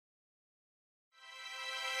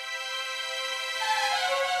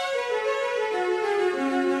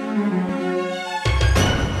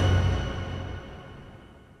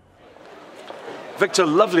Victor,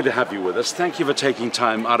 lovely to have you with us. Thank you for taking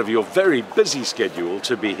time out of your very busy schedule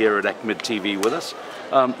to be here at ECCMID TV with us.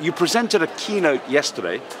 You presented a keynote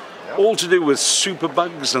yesterday, all to do with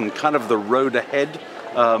superbugs and kind of the road ahead.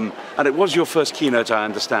 And it was your first keynote, I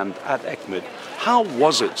understand, at ECCMID. How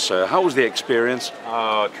was it, sir? How was the experience?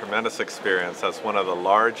 Oh, tremendous experience. That's one of the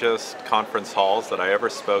largest conference halls that I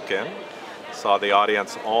ever spoke in. Saw the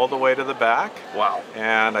audience all the way to the back. Wow.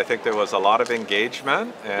 And I think there was a lot of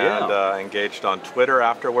engagement, and engaged on Twitter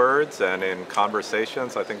afterwards and in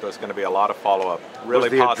conversations. I think there's going to be a lot of follow-up. Really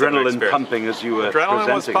was the positive adrenaline experience. pumping as you were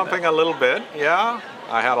Adrenaline was presenting pumping there? a little bit, yeah.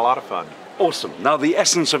 I had a lot of fun. Awesome. Now the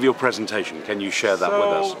essence of your presentation, can you share that with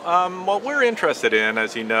us? What we're interested in,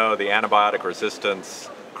 as you know, the antibiotic resistance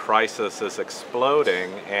crisis is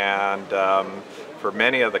exploding, and for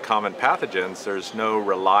many of the common pathogens, there's no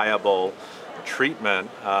reliable treatment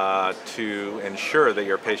to ensure that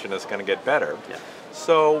your patient is going to get better. Yeah.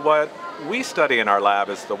 So what we study in our lab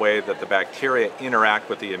is the way that the bacteria interact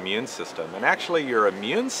with the immune system. And actually your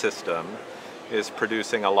immune system is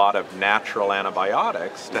producing a lot of natural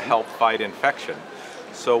antibiotics to help fight infection.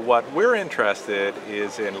 So what we're interested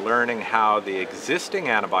is in learning how the existing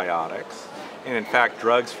antibiotics, and in fact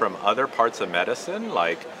drugs from other parts of medicine,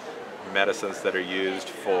 like medicines that are used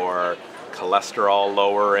for cholesterol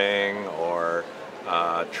lowering or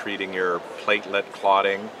treating your platelet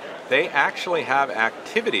clotting, they actually have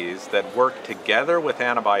activities that work together with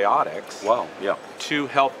antibiotics to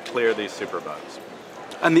help clear these superbugs.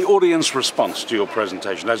 And the audience response to your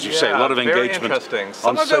presentation, as you say, a lot of engagement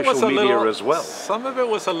on social media as well. Some of it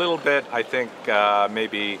was a little bit, I think,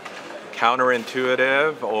 maybe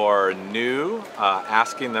counterintuitive or new,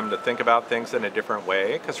 asking them to think about things in a different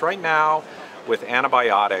way. Because right now, with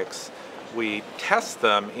antibiotics, we test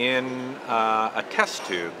them in a test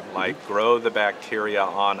tube, like grow the bacteria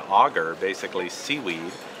on agar, basically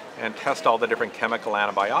seaweed, and test all the different chemical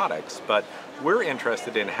antibiotics. But we're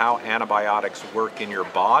interested in how antibiotics work in your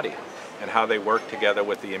body and how they work together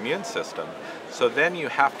with the immune system. So then you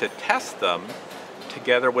have to test them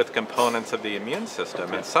together with components of the immune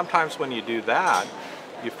system. And sometimes when you do that,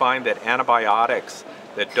 you find that antibiotics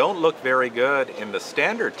that don't look very good in the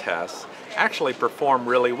standard tests actually perform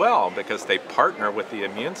really well because they partner with the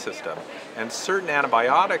immune system. And certain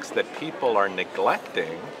antibiotics that people are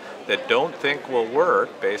neglecting, that don't think will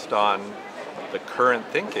work based on the current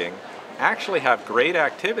thinking, actually have great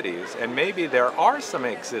activities, and maybe there are some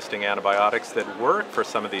existing antibiotics that work for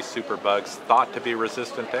some of these superbugs thought to be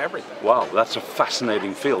resistant to everything. Wow, that's a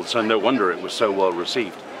fascinating field, so no wonder it was so well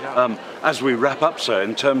received. Yeah. As we wrap up, sir,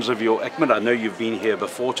 in terms of your ECCMID, I know you've been here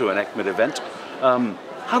before to an ECCMID event.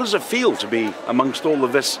 How does it feel to be amongst all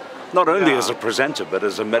of this, not only as a presenter, but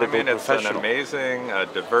as a medical professional? It's an amazing,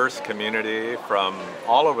 diverse community from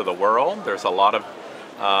all over the world. There's a lot of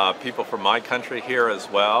people from my country here as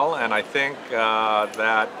well, and I think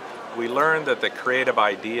that we learned that the creative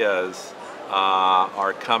ideas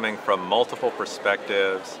are coming from multiple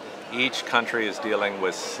perspectives. Each country is dealing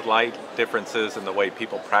with slight differences in the way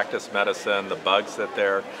people practice medicine, the bugs that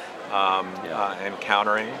they're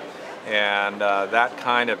encountering. And that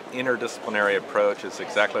kind of interdisciplinary approach is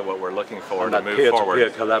exactly what we're looking for to move forward.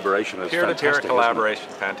 Peer-to-peer collaboration is fantastic. Peer-to-peer collaboration,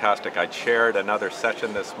 fantastic. I chaired another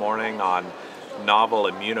session this morning on novel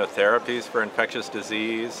immunotherapies for infectious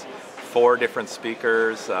disease, 4 different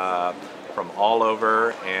speakers from all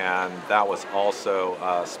over, and that was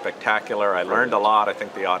also spectacular. I learned a lot. I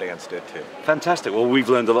think the audience did too. Fantastic. Well, we've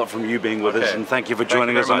learned a lot from you being with us, and thank you for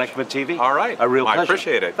joining us on ECCMID TV. All right. A real pleasure. I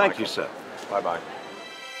appreciate it. Thank you, sir. Bye-bye.